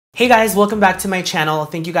Hey guys, welcome back to my channel.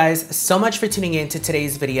 Thank you guys so much for tuning in to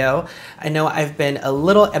today's video. I know I've been a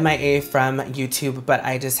little MIA from YouTube, but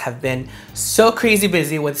I just have been so crazy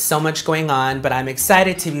busy with so much going on, but I'm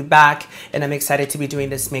excited to be back and I'm excited to be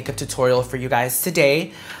doing this makeup tutorial for you guys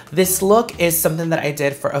today. This look is something that I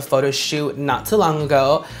did for a photo shoot not too long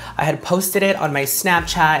ago. I had posted it on my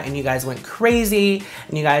Snapchat and you guys went crazy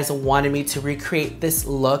and you guys wanted me to recreate this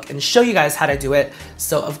look and show you guys how to do it.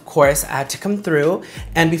 So of course I had to come through,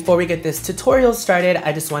 and before we get this tutorial started,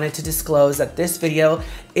 I just wanted to disclose that this video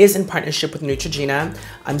is in partnership with Neutrogena.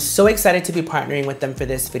 I'm so excited to be partnering with them for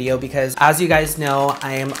this video because, as you guys know,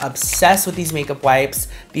 I am obsessed with these makeup wipes.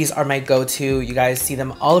 These are my go-to. You guys see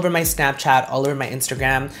them all over my Snapchat, all over my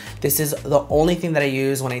Instagram. This is the only thing that I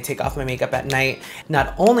use when I take off my makeup at night.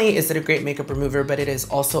 Not only is it a great makeup remover, but it is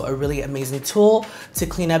also a really amazing tool to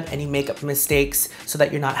clean up any makeup mistakes so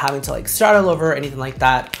that you're not having to like start all over or anything like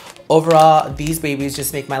that. Overall, these babies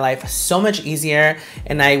just make my life so much easier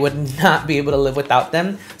and I would not be able to live without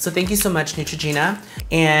them. So thank you so much, Neutrogena.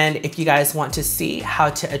 And if you guys want to see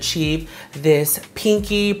how to achieve this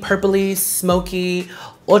pinky, purpley, smoky,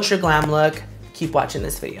 ultra glam look, keep watching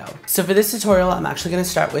this video. So for this tutorial, I'm actually gonna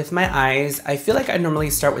start with my eyes. I feel like I normally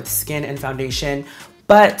start with skin and foundation,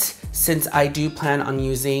 but since I do plan on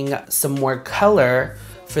using some more color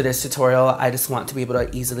for this tutorial, I just want to be able to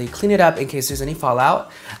easily clean it up in case there's any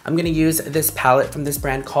fallout. I'm gonna use this palette from this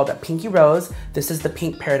brand called Pinky Rose. This is the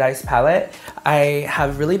Pink Paradise palette. I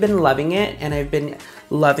have really been loving it, and I've been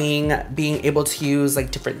loving being able to use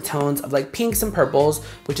like different tones of like pinks and purples,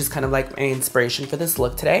 which is kind of like my inspiration for this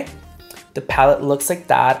look today. The palette looks like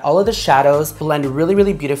that. All of the shadows blend really,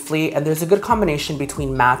 really beautifully, and there's a good combination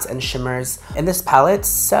between mattes and shimmers in this palette.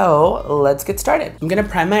 So let's get started. I'm gonna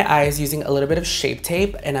prime my eyes using a little bit of Shape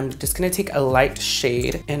Tape, and I'm just gonna take a light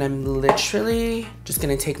shade, and I'm literally just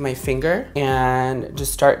gonna take my finger and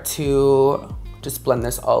just start to just blend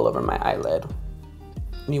this all over my eyelid.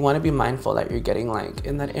 And you wanna be mindful that you're getting like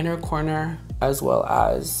in that inner corner as well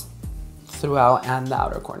as throughout and the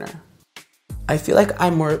outer corner. I feel like I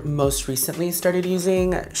most recently started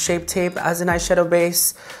using Shape Tape as an eyeshadow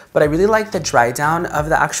base, but I really like the dry down of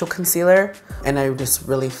the actual concealer, and I just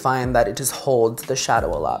really find that it just holds the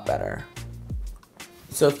shadow a lot better.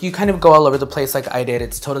 So if you kind of go all over the place like I did,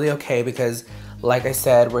 it's totally okay because, like I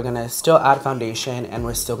said, we're gonna still add foundation and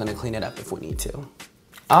we're still gonna clean it up if we need to.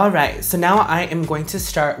 All right, so now I am going to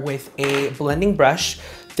start with a blending brush.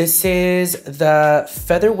 This is the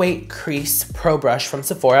Featherweight Crease Pro Brush from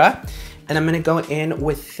Sephora. And I'm gonna go in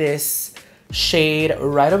with this shade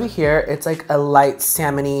right over here. It's like a light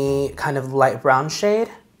salmon-y, kind of light brown shade.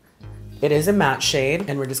 It is a matte shade,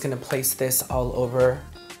 and we're just gonna place this all over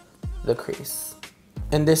the crease.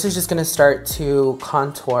 And this is just gonna start to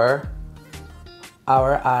contour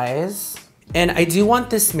our eyes. And I do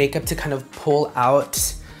want this makeup to kind of pull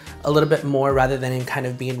out a little bit more rather than in kind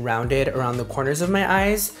of being rounded around the corners of my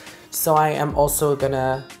eyes. So I am also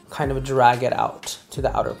gonna kind of drag it out to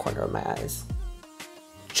the outer corner of my eyes.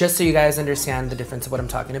 Just so you guys understand the difference of what I'm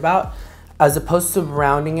talking about, as opposed to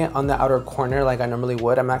rounding it on the outer corner like I normally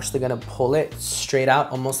would, I'm actually gonna pull it straight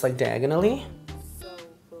out, almost like diagonally.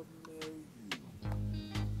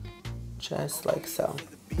 Just like so.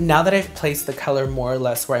 Now that I've placed the color more or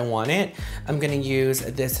less where I want it, I'm gonna use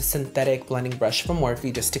this synthetic blending brush from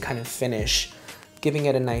Morphe just to kind of finish giving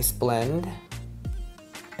it a nice blend.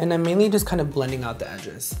 And I'm mainly just kind of blending out the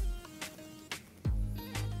edges.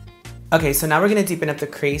 Okay, so now we're gonna deepen up the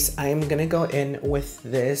crease. I'm gonna go in with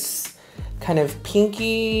this kind of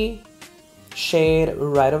pinky shade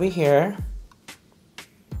right over here.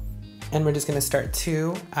 And we're just gonna start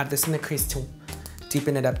to add this in the crease to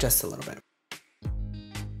deepen it up just a little bit.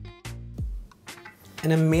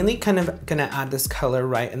 And I'm mainly kind of gonna add this color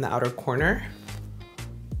right in the outer corner.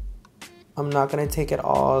 I'm not gonna take it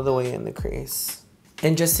all the way in the crease.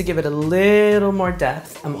 And just to give it a little more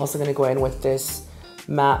depth, I'm also gonna go in with this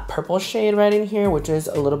matte purple shade right in here, which is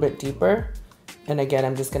a little bit deeper. And again,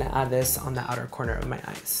 I'm just gonna add this on the outer corner of my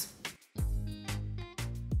eyes.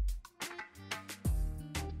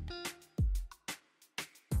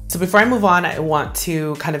 So before I move on, I want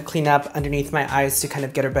to kind of clean up underneath my eyes to kind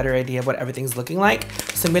of get a better idea of what everything's looking like.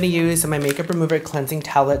 So I'm gonna use my Makeup Remover Cleansing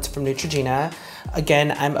Towelettes from Neutrogena.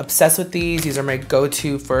 Again, I'm obsessed with these. These are my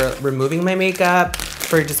go-to for removing my makeup,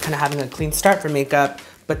 for just kind of having a clean start for makeup,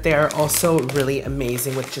 but they are also really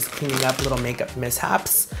amazing with just cleaning up little makeup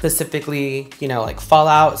mishaps, specifically, you know, like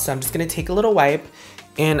fallout. So I'm just gonna take a little wipe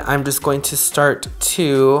and I'm just going to start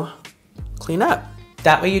to clean up.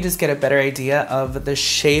 That way you just get a better idea of the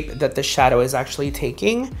shape that the shadow is actually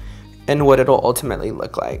taking and what it'll ultimately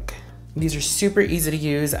look like. These are super easy to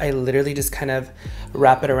use. I literally just kind of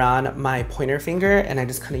wrap it around my pointer finger and I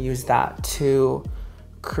just kind of use that to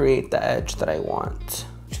create the edge that I want.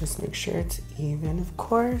 Just make sure it's even, of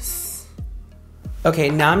course. Okay,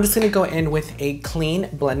 now I'm just gonna go in with a clean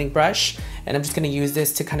blending brush and I'm just gonna use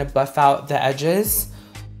this to kind of buff out the edges.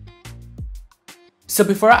 So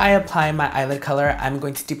before I apply my eyelid color, I'm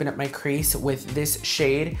going to deepen up my crease with this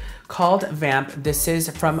shade called Vamp. This is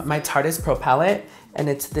from my Tarteist Pro palette, and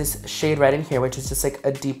it's this shade right in here, which is just like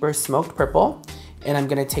a deeper smoked purple. And I'm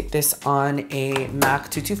gonna take this on a MAC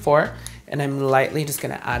 224, and I'm lightly just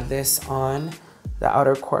gonna add this on the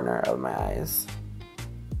outer corner of my eyes.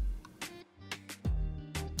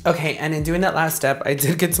 Okay, and in doing that last step, I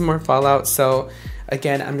did get some more fallout. So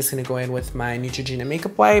again, I'm just gonna go in with my Neutrogena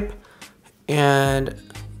makeup wipe and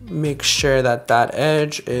make sure that that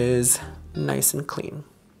edge is nice and clean.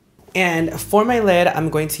 And for my lid, I'm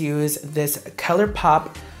going to use this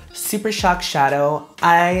Colourpop Super Shock Shadow.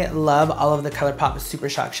 I love all of the Colourpop Super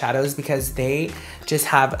Shock Shadows because they just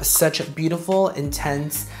have such beautiful,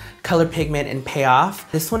 intense color pigment and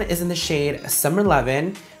payoff. This one is in the shade Summer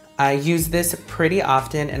Lovin'. I use this pretty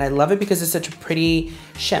often and I love it because it's such a pretty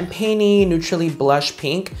champagne-y, neutrally blush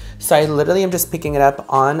pink. So I literally am just picking it up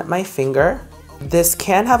on my finger. This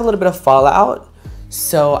can have a little bit of fallout,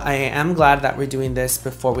 so I am glad that we're doing this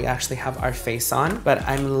before we actually have our face on. But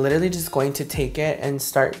I'm literally just going to take it and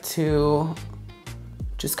start to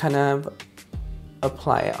just kind of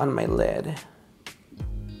apply it on my lid.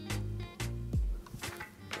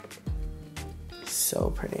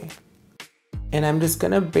 So pretty. And I'm just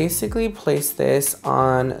gonna basically place this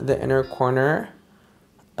on the inner corner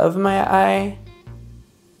of my eye.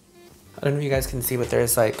 I don't know if you guys can see, but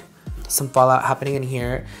there's like some fallout happening in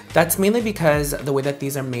here. That's mainly because the way that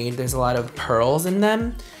these are made, there's a lot of pearls in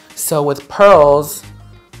them. So with pearls,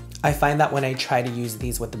 I find that when I try to use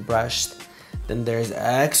these with the brush, then there's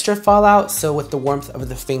extra fallout. So with the warmth of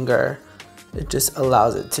the finger, it just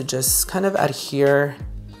allows it to just kind of adhere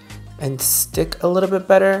and stick a little bit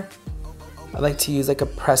better. I like to use like a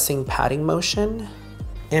pressing patting motion.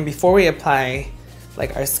 And before we apply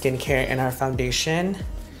like our skincare and our foundation,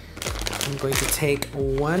 I'm going to take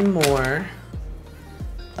one more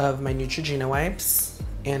of my Neutrogena wipes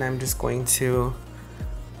and I'm just going to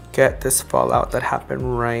get this fallout that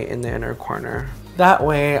happened right in the inner corner. That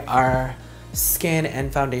way our skin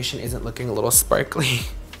and foundation isn't looking a little sparkly.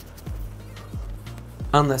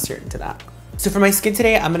 Unless you're into that. So for my skin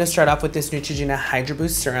today, I'm gonna start off with this Neutrogena Hydro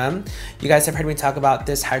Boost Serum. You guys have heard me talk about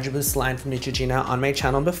this Hydro Boost line from Neutrogena on my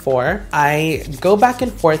channel before. I go back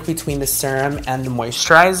and forth between the serum and the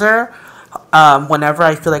moisturizer. Whenever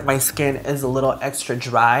I feel like my skin is a little extra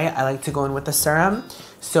dry, I like to go in with the serum.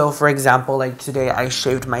 So for example, like today I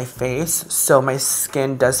shaved my face, so my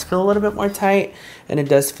skin does feel a little bit more tight and it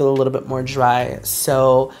does feel a little bit more dry.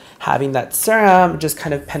 So having that serum just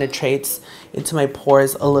kind of penetrates into my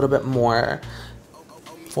pores a little bit more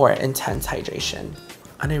for intense hydration.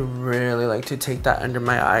 And I really like to take that under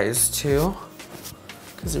my eyes too,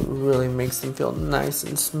 because it really makes them feel nice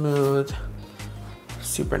and smooth,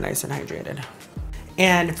 super nice and hydrated.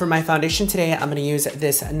 And for my foundation today, I'm gonna use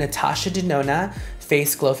this Natasha Dennona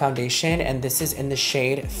Face Glow Foundation, and this is in the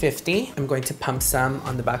shade 50. I'm going to pump some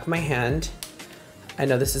on the back of my hand. I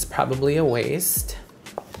know this is probably a waste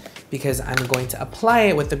because I'm going to apply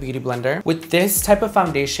it with the Beauty Blender. With this type of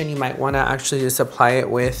foundation, you might wanna actually just apply it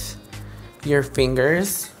with your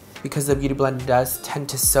fingers because the Beauty Blender does tend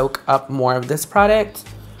to soak up more of this product,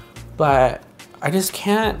 but I just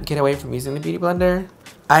can't get away from using the Beauty Blender.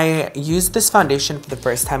 I used this foundation for the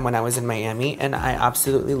first time when I was in Miami and I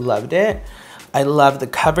absolutely loved it. I love the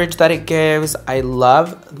coverage that it gives. I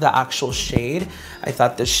love the actual shade. I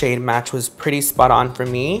thought the shade match was pretty spot on for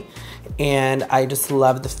me. And I just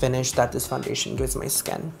love the finish that this foundation gives my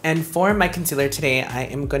skin. And for my concealer today, I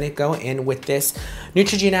am gonna go in with this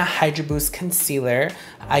Neutrogena Hydro Boost Concealer.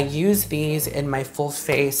 I use these in my full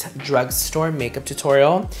face drugstore makeup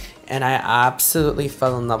tutorial and I absolutely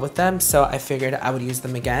fell in love with them, so I figured I would use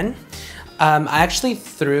them again. I actually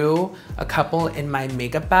threw a couple in my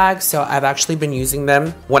makeup bag, so I've actually been using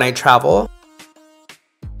them when I travel.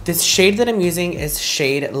 This shade that I'm using is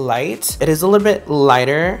shade Light. It is a little bit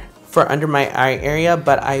lighter for under my eye area,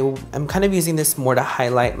 but I'm kind of using this more to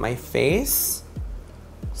highlight my face.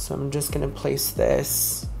 So I'm just gonna place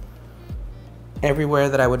this everywhere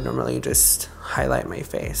that I would normally just highlight my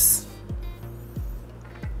face.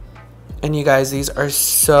 And you guys, these are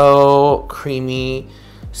so creamy,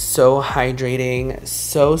 so hydrating,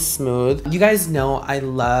 so smooth. You guys know I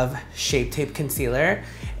love Shape Tape concealer,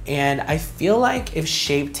 and I feel like if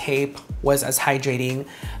Shape Tape was as hydrating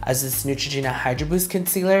as this Neutrogena Hydro Boost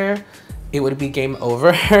concealer, it would be game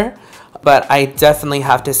over. But I definitely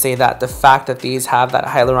have to say that the fact that these have that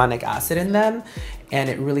hyaluronic acid in them, and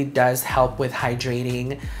it really does help with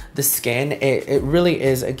hydrating the skin, it really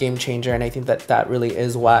is a game changer. And I think that that really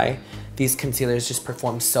is why these concealers just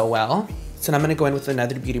perform so well. So now I'm gonna go in with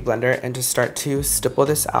another beauty blender and just start to stipple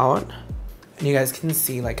this out. And you guys can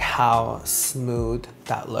see like how smooth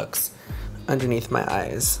that looks underneath my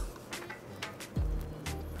eyes.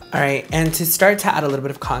 All right, and to start to add a little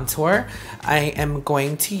bit of contour, I am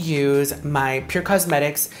going to use my Pure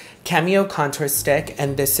Cosmetics Cameo Contour Stick,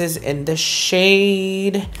 and this is in the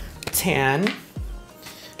shade Tan.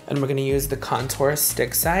 And we're gonna use the contour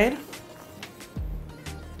stick side.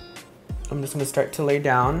 I'm just gonna start to lay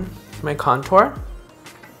down my contour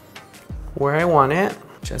where I want it,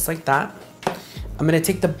 just like that. I'm gonna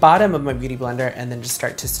take the bottom of my beauty blender and then just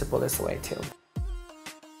start to stipple this away too.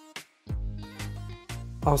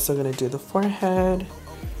 Also gonna do the forehead.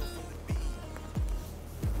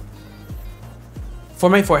 For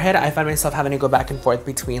my forehead, I find myself having to go back and forth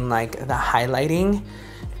between like the highlighting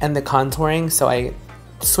and the contouring. So I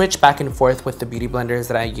switch back and forth with the beauty blenders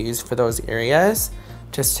that I use for those areas,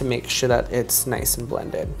 just to make sure that it's nice and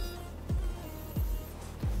blended.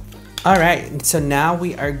 All right, so now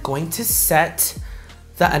we are going to set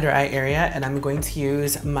the under eye area, and I'm going to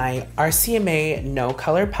use my RCMA No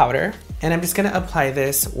Color Powder, and I'm just gonna apply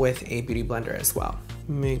this with a beauty blender as well.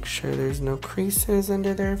 Make sure there's no creases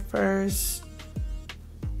under there first,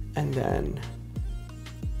 and then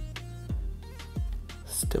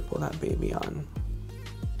stipple that baby on.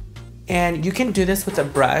 And you can do this with a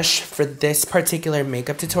brush. For this particular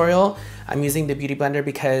makeup tutorial, I'm using the beauty blender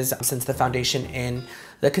because since the foundation in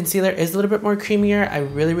the concealer is a little bit more creamier, I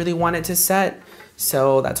really want it to set.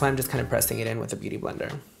 So that's why I'm just kind of pressing it in with a beauty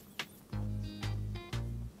blender.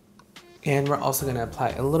 And we're also gonna apply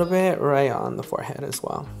a little bit right on the forehead as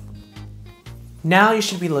well. Now you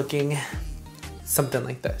should be looking something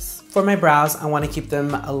like this. For my brows, I wanna keep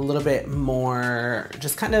them a little bit more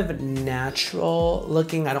just kind of natural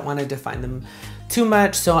looking. I don't wanna define them too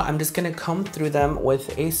much, so I'm just gonna comb through them with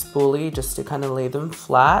a spoolie just to kind of lay them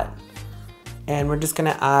flat. And we're just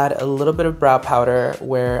gonna add a little bit of brow powder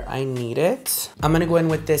where I need it. I'm gonna go in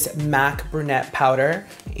with this MAC Brunette powder,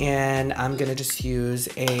 and I'm gonna just use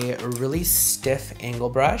a really stiff angle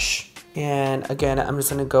brush. And again, I'm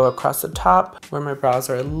just gonna go across the top where my brows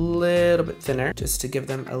are a little bit thinner, just to give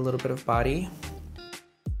them a little bit of body.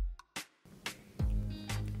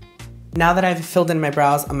 Now that I've filled in my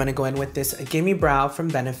brows, I'm gonna go in with this Gimme Brow from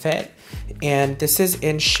Benefit, and this is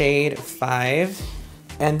in shade 5.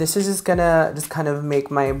 And this is just gonna kind of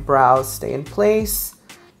make my brows stay in place.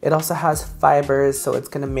 It also has fibers, so it's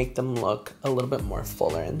gonna make them look a little bit more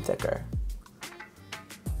fuller and thicker.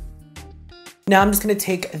 Now I'm just gonna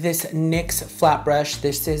take this NYX flat brush.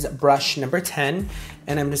 This is brush number 10,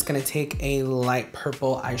 and I'm just gonna take a light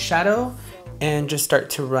purple eyeshadow and just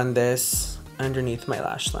start to run this underneath my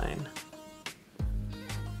lash line.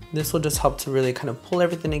 This will just help to really kind of pull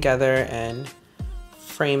everything together and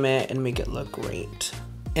frame it and make it look great.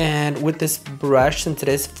 And with this brush, since it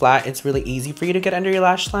is flat, it's really easy for you to get under your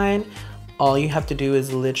lash line. All you have to do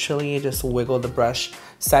is literally just wiggle the brush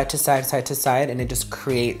side to side, side to side, and it just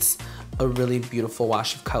creates a really beautiful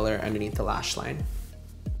wash of color underneath the lash line.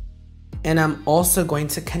 And I'm also going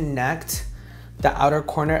to connect the outer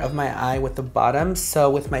corner of my eye with the bottom. So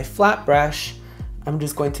with my flat brush, I'm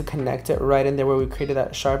just going to connect it right in there where we created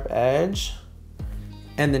that sharp edge,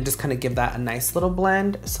 and then just kind of give that a nice little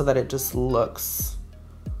blend so that it just looks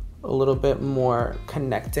a little bit more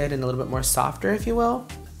connected and a little bit more softer, if you will.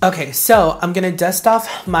 Okay, so I'm gonna dust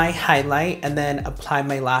off my highlight and then apply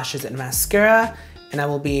my lashes and mascara, and I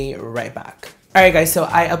will be right back. All right guys, so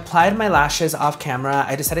I applied my lashes off camera.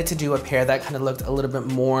 I decided to do a pair that kind of looked a little bit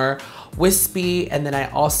more wispy, and then I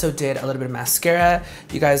also did a little bit of mascara.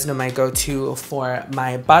 You guys know my go-to for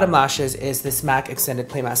my bottom lashes is this MAC Extended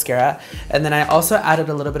Play Mascara, and then I also added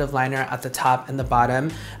a little bit of liner at the top and the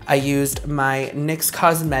bottom. I used my NYX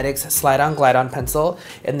Cosmetics Slide On Glide On pencil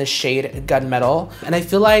in the shade Gunmetal, and I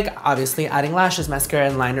feel like obviously adding lashes, mascara,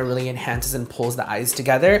 and liner really enhances and pulls the eyes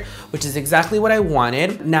together, which is exactly what I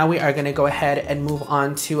wanted. Now we are gonna go ahead and move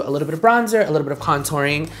on to a little bit of bronzer, a little bit of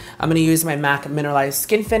contouring. I'm gonna use my MAC Mineralize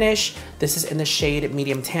Skin Finish. This is in the shade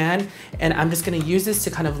Medium Tan, and I'm just gonna use this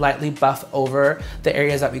to kind of lightly buff over the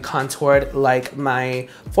areas that we contoured, like my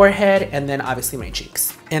forehead and then obviously my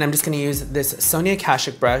cheeks. And I'm just gonna use this Sonia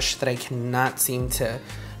Kashuk brush that I cannot seem to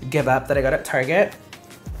give up, that I got at Target.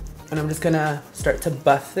 And I'm just gonna start to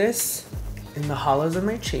buff this in the hollows of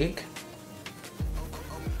my cheek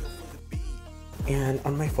and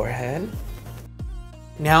on my forehead.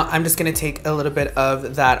 Now I'm just gonna take a little bit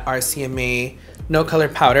of that RCMA No Color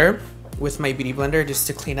powder with my beauty blender just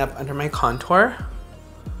to clean up under my contour.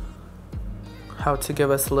 How to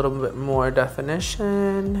give us a little bit more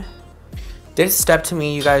definition. This step to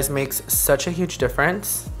me, you guys, makes such a huge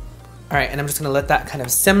difference. All right, and I'm just gonna let that kind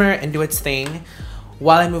of simmer and do its thing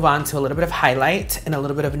while I move on to a little bit of highlight and a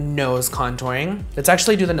little bit of nose contouring. Let's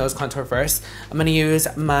actually do the nose contour first. I'm gonna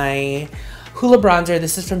use my Hoola bronzer.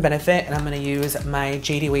 This is from Benefit, and I'm gonna use my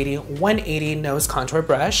JD Wady 180 nose contour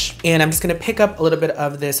brush. And I'm just gonna pick up a little bit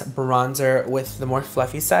of this bronzer with the more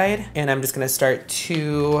fluffy side. And I'm just gonna start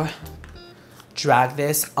to drag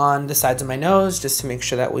this on the sides of my nose just to make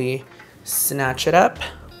sure that we snatch it up.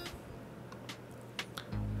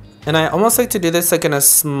 And I almost like to do this like in a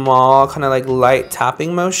small kind of like light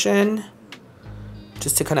tapping motion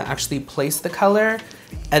just to kind of actually place the color.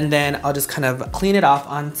 And then I'll just kind of clean it off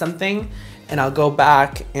on something and I'll go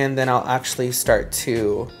back and then I'll actually start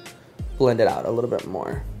to blend it out a little bit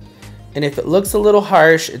more. And if it looks a little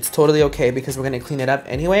harsh, it's totally okay because we're gonna clean it up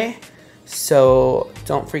anyway. So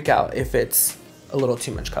don't freak out if it's a little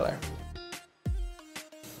too much color. You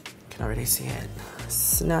can already see it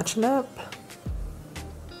snatching up.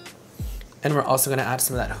 And we're also gonna add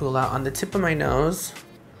some of that Hoola on the tip of my nose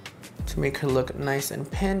to make her look nice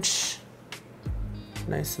and pinched,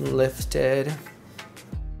 nice and lifted.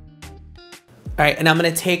 All right, and I'm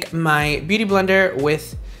gonna take my beauty blender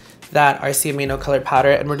with that RCMA No Color powder,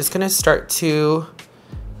 and we're just gonna start to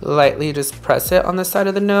lightly just press it on the side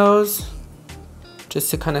of the nose, just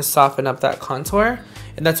to kind of soften up that contour.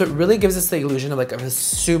 And that's what really gives us the illusion of like a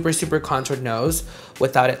super, super contoured nose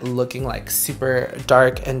without it looking like super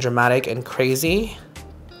dark and dramatic and crazy.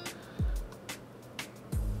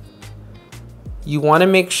 You want to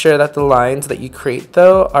make sure that the lines that you create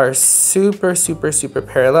though are super, super, super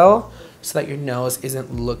parallel so that your nose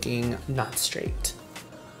isn't looking not straight.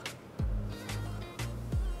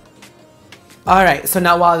 All right, so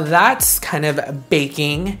now while that's kind of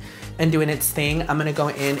baking and doing its thing, I'm gonna go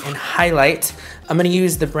in and highlight. I'm gonna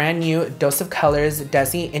use the brand new Dose of Colors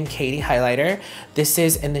Desi and Katy highlighter. This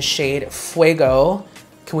is in the shade Fuego.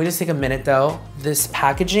 Can we just take a minute though? This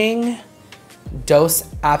packaging, Dose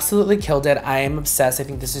absolutely killed it. I am obsessed. I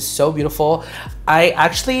think this is so beautiful. I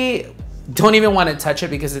actually don't even want to touch it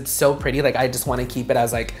because it's so pretty. Like I just want to keep it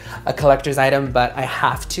as like a collector's item, but I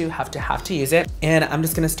have to use it. And I'm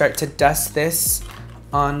just gonna start to dust this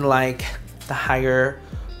on like the higher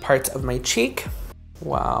parts of my cheek.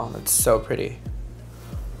 Wow, that's so pretty.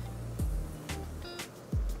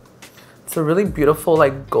 It's a really beautiful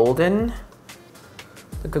like golden,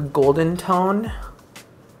 like a golden tone.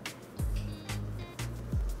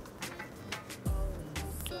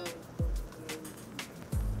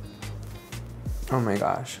 Oh my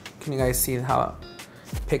gosh, can you guys see how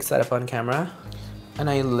it picks that up on camera? And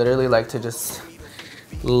I literally like to just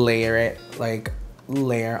layer it, like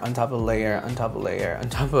layer on top of layer on top of layer on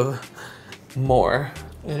top of more.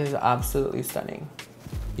 It is absolutely stunning.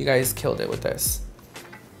 You guys killed it with this.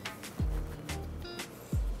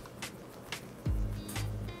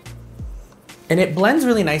 And it blends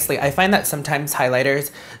really nicely. I find that sometimes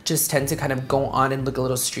highlighters just tend to kind of go on and look a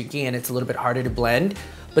little streaky and it's a little bit harder to blend.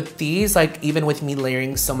 But these, like even with me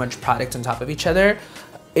layering so much product on top of each other,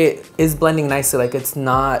 it is blending nicely. Like it's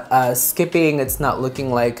not skipping, it's not looking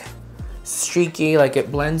like streaky, like it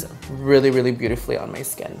blends really, really beautifully on my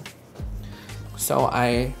skin. So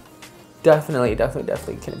I definitely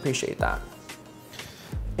can appreciate that.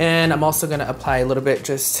 And I'm also gonna apply a little bit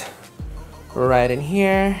just right in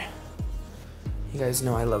here. You guys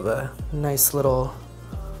know I love a nice little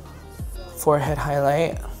forehead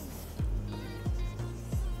highlight.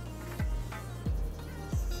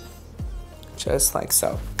 Just like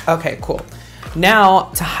so. Okay, cool. Now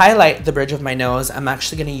to highlight the bridge of my nose, I'm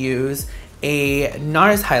actually gonna use a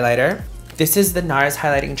NARS highlighter. This is the NARS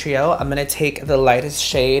highlighting trio. I'm gonna take the lightest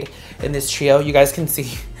shade in this trio. You guys can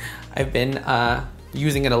see I've been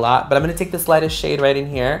using it a lot, but I'm gonna take this lightest shade right in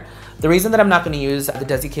here. The reason that I'm not gonna use the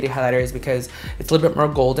Desi Katy highlighter is because it's a little bit more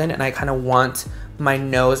golden and I kind of want my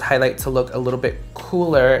nose highlight to look a little bit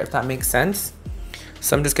cooler, if that makes sense.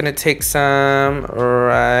 So I'm just gonna take some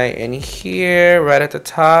right in here, right at the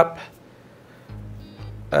top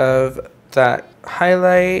of that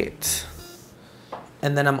highlight.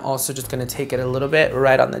 And then I'm also just gonna take it a little bit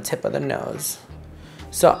right on the tip of the nose.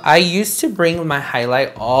 So I used to bring my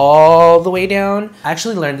highlight all the way down. I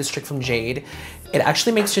actually learned this trick from Jade. It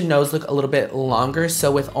actually makes your nose look a little bit longer.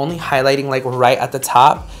 So with only highlighting like right at the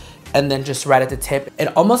top and then just right at the tip,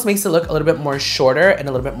 it almost makes it look a little bit more shorter and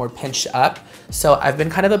a little bit more pinched up. So I've been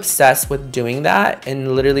kind of obsessed with doing that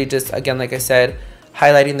and literally just, again, like I said,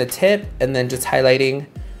 highlighting the tip and then just highlighting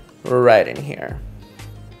right in here.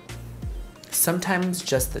 Sometimes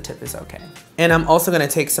just the tip is okay. And I'm also gonna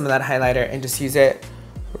take some of that highlighter and just use it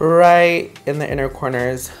right in the inner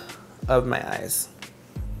corners of my eyes.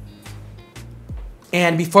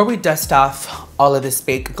 And before we dust off all of this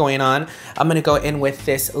bake going on, I'm gonna go in with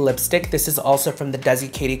this lipstick. This is also from the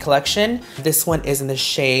Desi Katy collection. This one is in the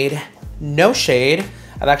shade No Shade.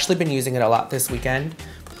 I've actually been using it a lot this weekend.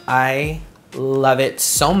 I love it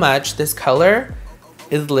so much. This color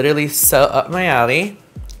is literally so up my alley.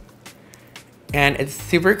 And it's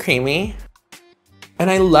super creamy. And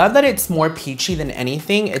I love that it's more peachy than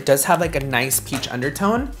anything. It does have like a nice peach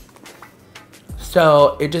undertone.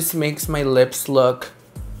 So it just makes my lips look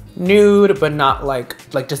nude, but not like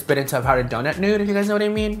just bit into a powdered donut nude, if you guys know what I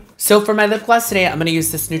mean. So for my lip gloss today, I'm gonna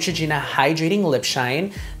use this Neutrogena Hydrating Lip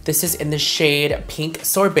Shine. This is in the shade Pink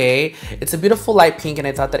Sorbet. It's a beautiful light pink, and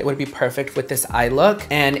I thought that it would be perfect with this eye look.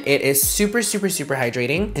 And it is super, super, super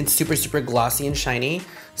hydrating and super, super glossy and shiny.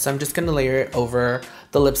 So I'm just gonna layer it over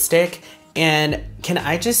the lipstick. And can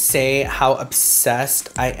I just say how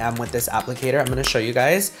obsessed I am with this applicator? I'm gonna show you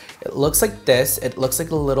guys. It looks like this. It looks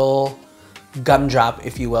like a little gumdrop,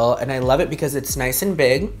 if you will. And I love it because it's nice and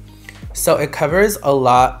big. So it covers a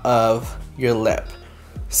lot of your lip.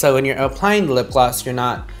 So when you're applying the lip gloss, you're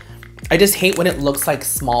not, I just hate when it looks like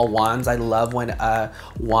small wands. I love when a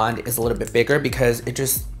wand is a little bit bigger because it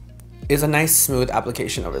just is a nice smooth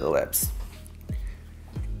application over the lips.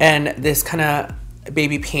 And this kind of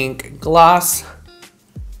baby pink gloss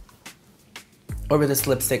over this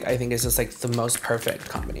lipstick, I think is just like the most perfect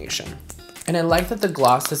combination. And I like that the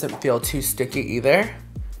gloss doesn't feel too sticky either.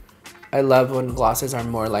 I love when glosses are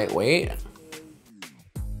more lightweight.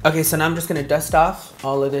 Okay, so now I'm just gonna dust off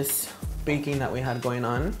all of this baking that we had going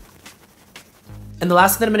on. And the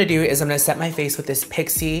last thing that I'm gonna do is I'm gonna set my face with this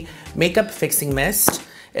Pixi Makeup Fixing Mist.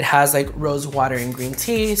 It has like rose water and green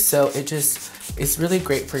tea, so it just is really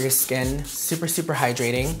great for your skin. Super, super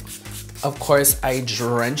hydrating. Of course, I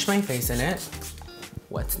drench my face in it.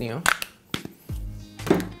 What's new?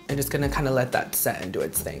 I'm just gonna kind of let that set and do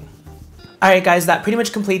its thing. Alright guys, that pretty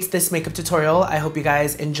much completes this makeup tutorial. I hope you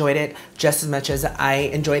guys enjoyed it just as much as I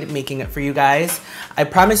enjoyed making it for you guys. I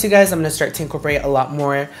promise you guys I'm going to start to incorporate a lot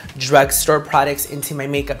more drugstore products into my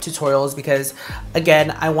makeup tutorials because,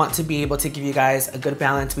 again, I want to be able to give you guys a good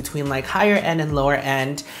balance between like higher end and lower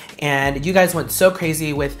end. And you guys went so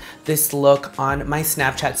crazy with this look on my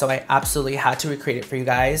Snapchat, so I absolutely had to recreate it for you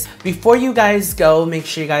guys. Before you guys go, make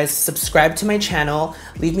sure you guys subscribe to my channel,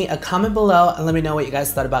 leave me a comment below, and let me know what you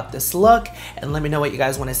guys thought about this look. And let me know what you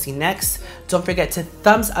guys want to see next. Don't forget to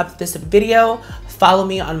thumbs up this video, follow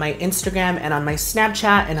me on my Instagram and on my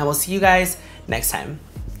Snapchat, and I will see you guys next time.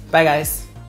 Bye guys.